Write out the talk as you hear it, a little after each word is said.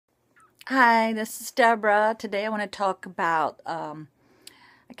Hi, this is Deborah. Today I want to talk about, I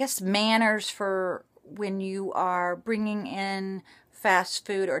guess, manners for when you are bringing in fast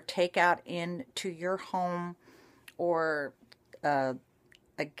food or takeout into your home or uh,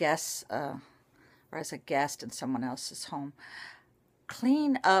 a guest, or as a guest in someone else's home.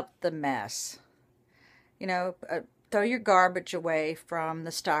 Clean up the mess. You know, throw your garbage away from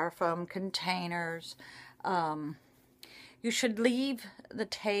the styrofoam containers. Um, you should leave the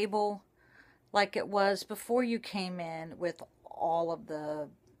table like it was before you came in with all of the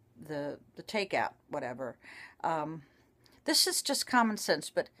takeout, whatever. Um, this is just common sense,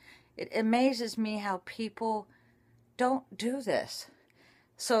 but it amazes me how people don't do this.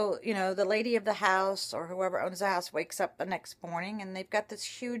 So, the lady of the house or whoever owns the house wakes up the next morning and they've got this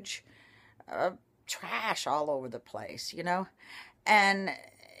huge uh, trash all over the place. And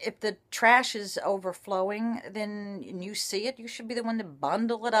if the trash is overflowing, then and you see it, you should be the one to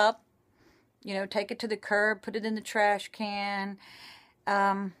bundle it up, take it to the curb, put it in the trash can.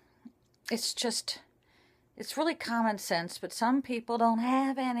 Um, it's just, it's really common sense, but some people don't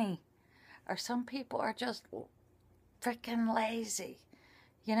have any. Or some people are just freaking lazy,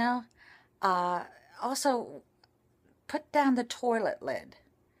 you know? Uh, Also, put down the toilet lid,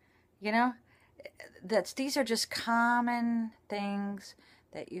 you know? These are just common things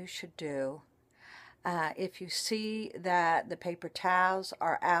that you should do. If you see that the paper towels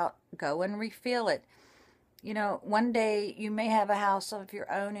are out, go and refill it. One day you may have a house of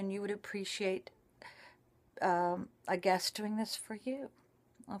your own and you would appreciate a guest doing this for you.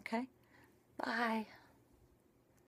 Okay? Bye.